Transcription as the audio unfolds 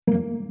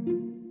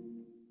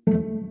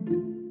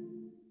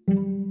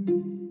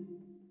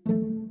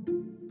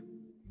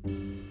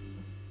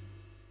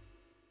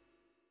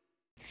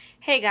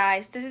Hey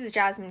guys, this is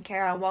Jasmine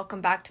Kara and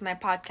welcome back to my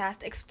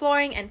podcast,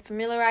 exploring and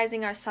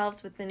familiarizing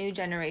ourselves with the new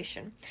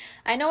generation.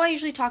 I know I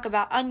usually talk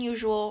about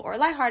unusual or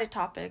lighthearted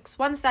topics,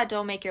 ones that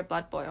don't make your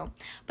blood boil,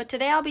 but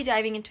today I'll be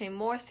diving into a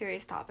more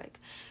serious topic.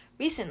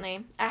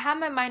 Recently, I had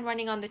my mind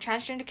running on the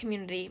transgender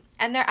community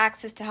and their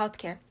access to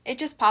healthcare. It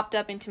just popped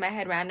up into my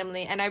head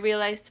randomly and I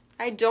realized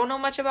I don't know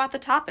much about the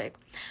topic.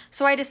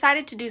 So I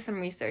decided to do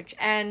some research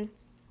and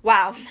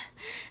wow.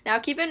 Now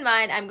keep in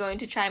mind, I'm going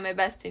to try my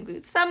best to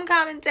include some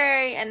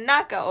commentary and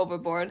not go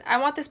overboard. I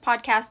want this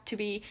podcast to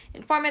be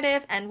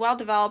informative and well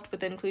developed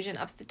with the inclusion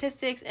of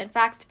statistics and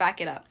facts to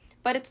back it up.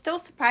 But it still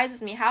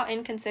surprises me how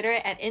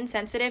inconsiderate and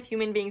insensitive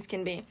human beings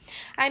can be.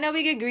 I know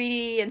we get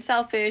greedy and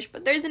selfish,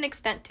 but there's an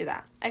extent to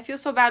that. I feel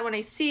so bad when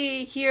I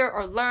see, hear,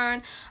 or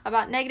learn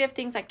about negative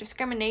things like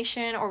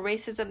discrimination or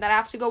racism that I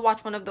have to go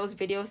watch one of those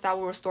videos that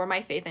will restore my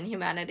faith in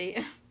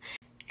humanity.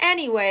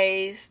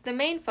 Anyways, the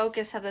main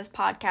focus of this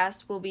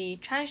podcast will be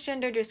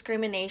transgender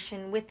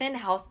discrimination within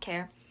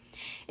healthcare.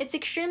 It's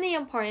extremely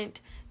important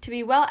to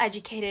be well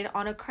educated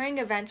on occurring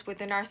events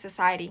within our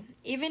society,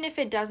 even if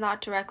it does not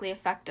directly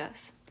affect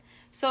us.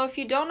 So if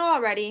you don't know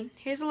already,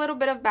 here's a little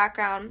bit of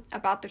background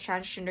about the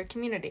transgender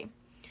community.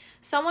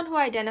 Someone who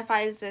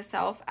identifies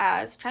themselves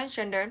as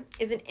transgender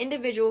is an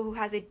individual who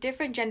has a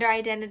different gender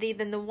identity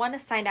than the one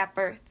assigned at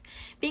birth.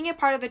 Being a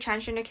part of the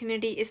transgender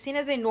community is seen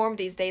as a norm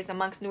these days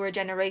amongst newer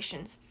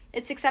generations.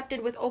 It's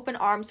accepted with open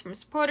arms from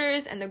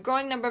supporters and the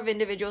growing number of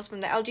individuals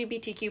from the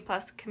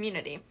LGBTQ+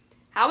 community.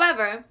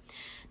 However,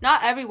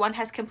 not everyone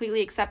has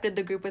completely accepted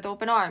the group with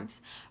open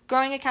arms.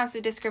 Growing accounts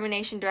of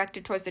discrimination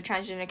directed towards the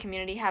transgender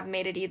community have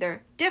made it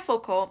either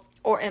difficult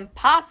or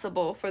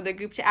impossible for the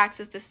group to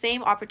access the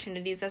same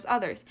opportunities as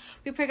others.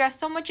 We progress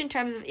so much in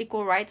terms of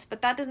equal rights,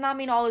 but that does not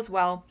mean all is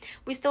well.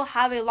 We still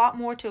have a lot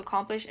more to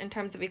accomplish in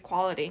terms of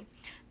equality.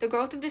 The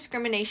growth of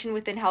discrimination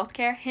within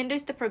healthcare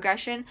hinders the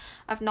progression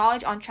of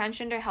knowledge on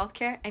transgender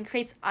healthcare and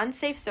creates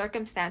unsafe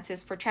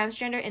circumstances for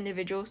transgender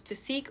individuals to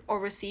seek or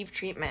receive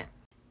treatment.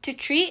 To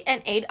treat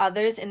and aid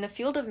others in the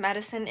field of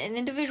medicine, an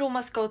individual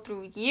must go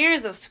through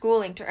years of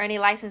schooling to earn a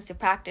license to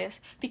practice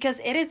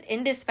because it is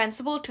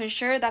indispensable to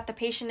ensure that the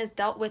patient is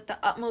dealt with the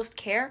utmost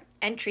care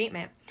and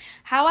treatment.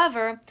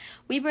 However,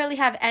 we barely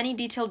have any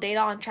detailed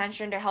data on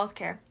transgender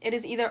healthcare. It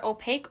is either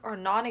opaque or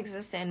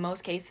non-existent in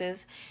most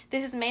cases.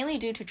 This is mainly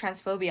due to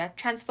transphobia.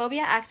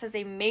 Transphobia acts as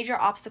a major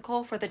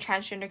obstacle for the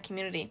transgender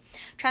community.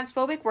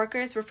 Transphobic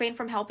workers refrain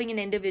from helping an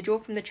individual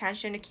from the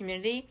transgender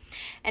community,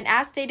 and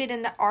as stated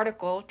in the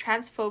article,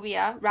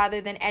 transphobia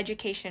rather than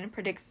education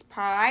predicts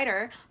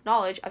prior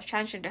knowledge of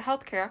transgender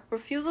healthcare.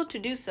 Refusal to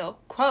do so,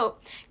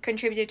 quote,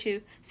 contributed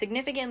to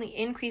significantly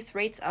increased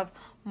rates of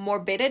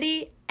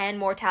morbidity and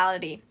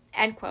mortality,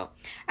 end quote.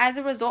 As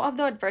a result of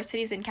the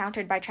adversities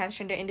encountered by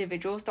transgender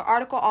individuals, the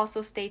article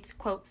also states,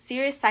 quote,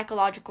 serious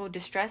psychological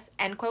distress,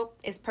 end quote,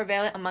 is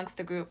prevalent amongst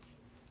the group.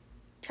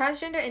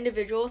 Transgender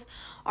individuals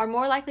are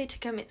more likely to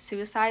commit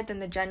suicide than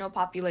the general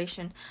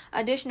population.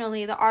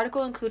 Additionally, the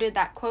article included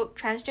that, quote,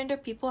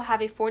 transgender people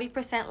have a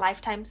 40%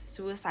 lifetime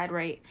suicide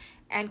rate,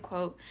 end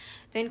quote.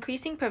 The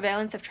increasing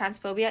prevalence of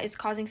transphobia is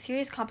causing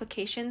serious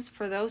complications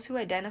for those who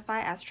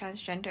identify as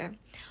transgender.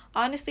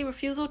 Honestly,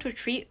 refusal to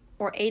treat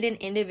or aid an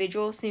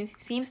individual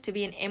seems to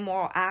be an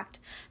immoral act.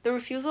 The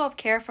refusal of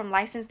care from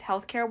licensed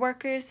healthcare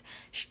workers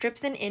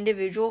strips an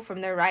individual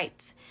from their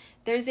rights.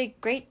 There is a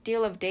great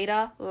deal of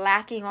data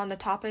lacking on the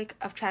topic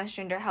of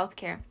transgender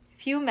healthcare.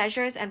 Few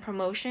measures and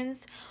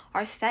promotions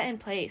are set in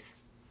place.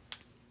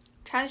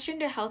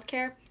 Transgender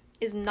healthcare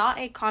is not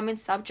a common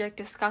subject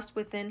discussed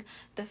within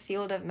the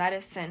field of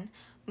medicine.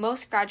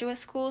 Most graduate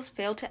schools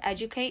fail to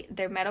educate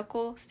their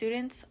medical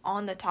students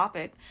on the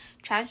topic.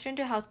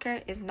 Transgender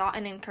healthcare is not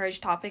an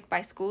encouraged topic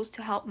by schools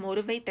to help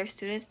motivate their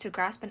students to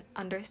grasp an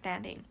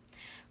understanding.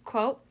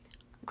 Quote,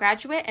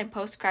 graduate and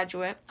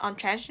postgraduate on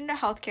transgender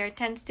healthcare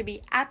tends to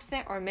be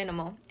absent or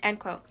minimal, end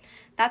quote.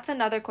 That's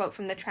another quote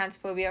from the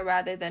Transphobia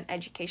Rather Than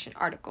Education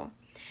article.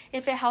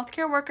 If a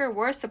healthcare worker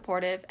were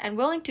supportive and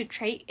willing to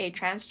treat a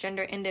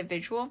transgender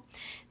individual,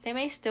 they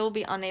may still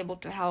be unable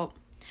to help.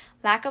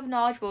 Lack of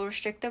knowledge will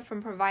restrict them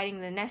from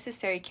providing the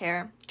necessary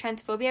care.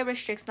 Transphobia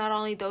restricts not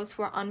only those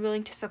who are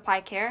unwilling to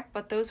supply care,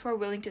 but those who are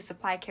willing to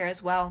supply care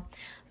as well.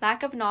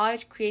 Lack of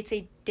knowledge creates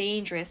a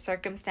dangerous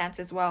circumstance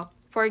as well.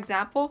 For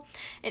example,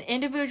 an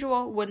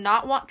individual would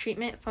not want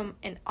treatment from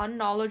an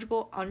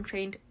unknowledgeable,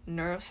 untrained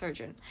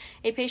neurosurgeon.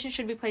 A patient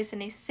should be placed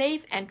in a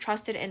safe and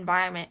trusted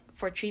environment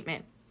for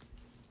treatment.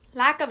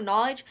 Lack of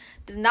knowledge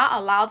does not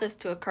allow this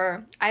to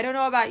occur. I don't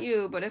know about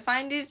you, but if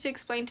I needed to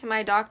explain to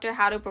my doctor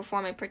how to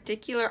perform a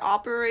particular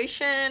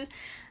operation,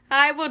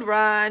 I would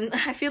run.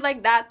 I feel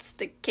like that's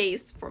the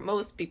case for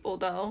most people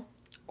though,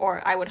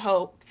 or I would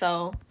hope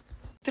so.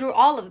 Through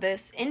all of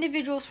this,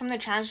 individuals from the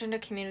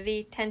transgender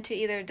community tend to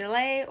either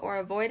delay or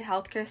avoid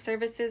healthcare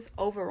services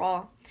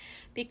overall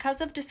because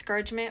of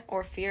discouragement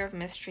or fear of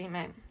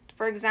mistreatment.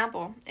 For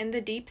example, in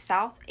the Deep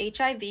South,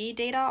 HIV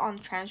data on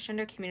the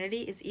transgender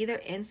community is either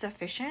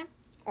insufficient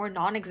or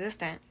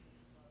non-existent.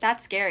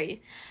 That's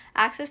scary.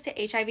 Access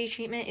to HIV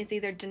treatment is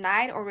either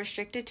denied or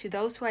restricted to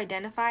those who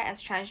identify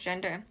as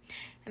transgender.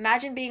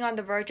 Imagine being on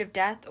the verge of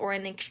death or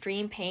in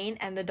extreme pain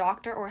and the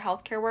doctor or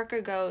healthcare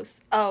worker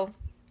goes, "Oh,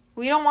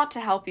 we don't want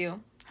to help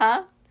you."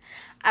 Huh?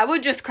 I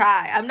would just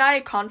cry. I'm not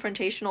a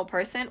confrontational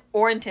person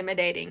or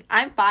intimidating.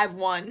 I'm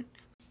 5'1".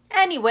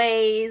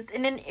 Anyways,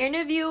 in an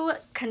interview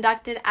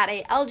conducted at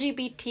a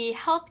LGBT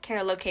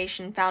healthcare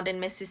location found in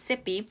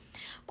Mississippi,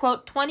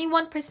 quote,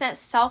 21%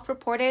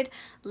 self-reported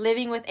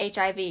living with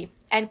HIV,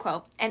 end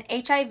quote, and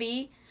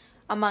HIV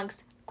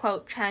amongst,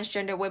 quote,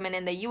 transgender women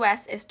in the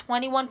U.S. is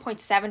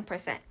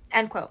 21.7%,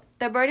 end quote.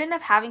 The burden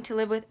of having to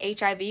live with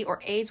HIV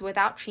or AIDS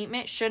without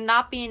treatment should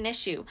not be an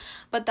issue,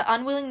 but the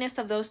unwillingness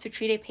of those to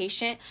treat a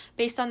patient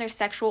based on their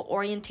sexual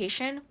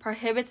orientation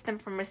prohibits them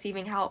from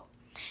receiving help.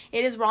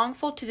 It is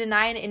wrongful to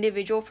deny an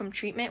individual from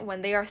treatment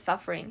when they are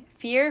suffering.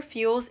 Fear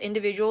fuels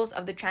individuals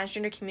of the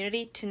transgender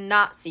community to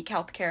not seek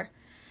health care.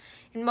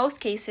 In most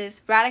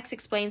cases, Radix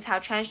explains how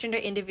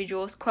transgender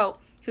individuals, quote,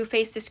 who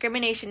face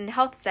discrimination in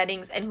health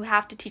settings and who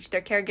have to teach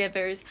their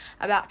caregivers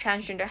about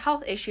transgender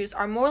health issues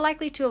are more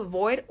likely to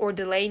avoid or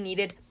delay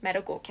needed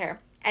medical care,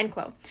 end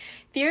quote.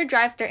 Fear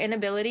drives their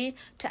inability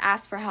to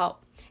ask for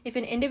help. If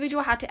an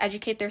individual had to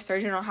educate their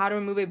surgeon on how to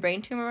remove a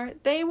brain tumor,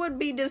 they would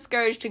be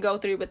discouraged to go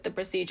through with the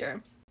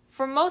procedure.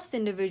 For most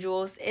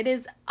individuals, it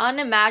is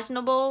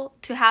unimaginable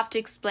to have to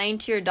explain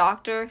to your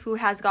doctor who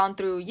has gone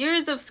through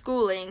years of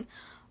schooling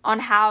on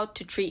how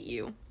to treat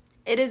you.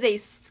 It is a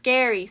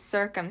scary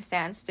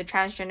circumstance the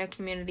transgender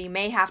community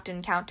may have to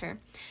encounter.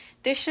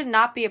 This should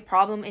not be a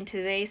problem in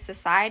today's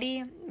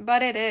society,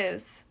 but it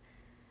is.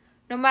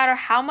 No matter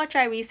how much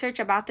I research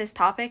about this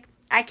topic,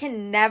 I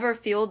can never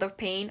feel the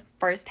pain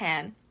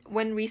firsthand.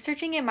 When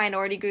researching a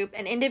minority group,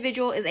 an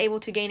individual is able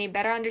to gain a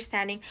better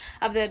understanding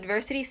of the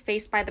adversities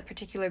faced by the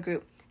particular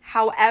group.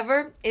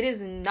 However, it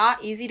is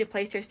not easy to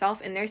place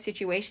yourself in their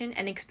situation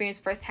and experience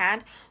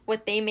firsthand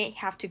what they may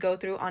have to go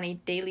through on a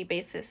daily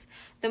basis.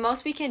 The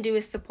most we can do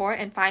is support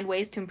and find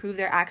ways to improve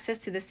their access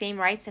to the same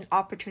rights and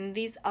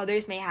opportunities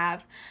others may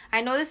have. I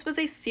know this was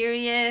a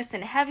serious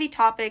and heavy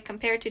topic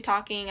compared to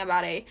talking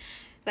about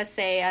let's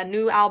say a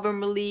new album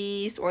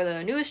release or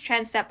the newest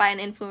trend set by an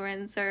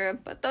influencer,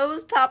 but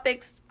those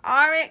topics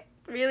aren't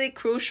really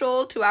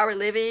crucial to our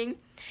living.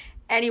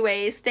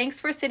 Anyways, thanks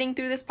for sitting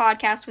through this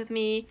podcast with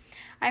me.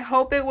 I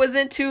hope it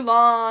wasn't too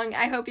long.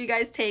 I hope you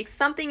guys take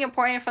something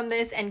important from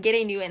this and get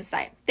a new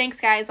insight. Thanks,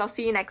 guys. I'll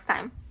see you next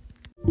time.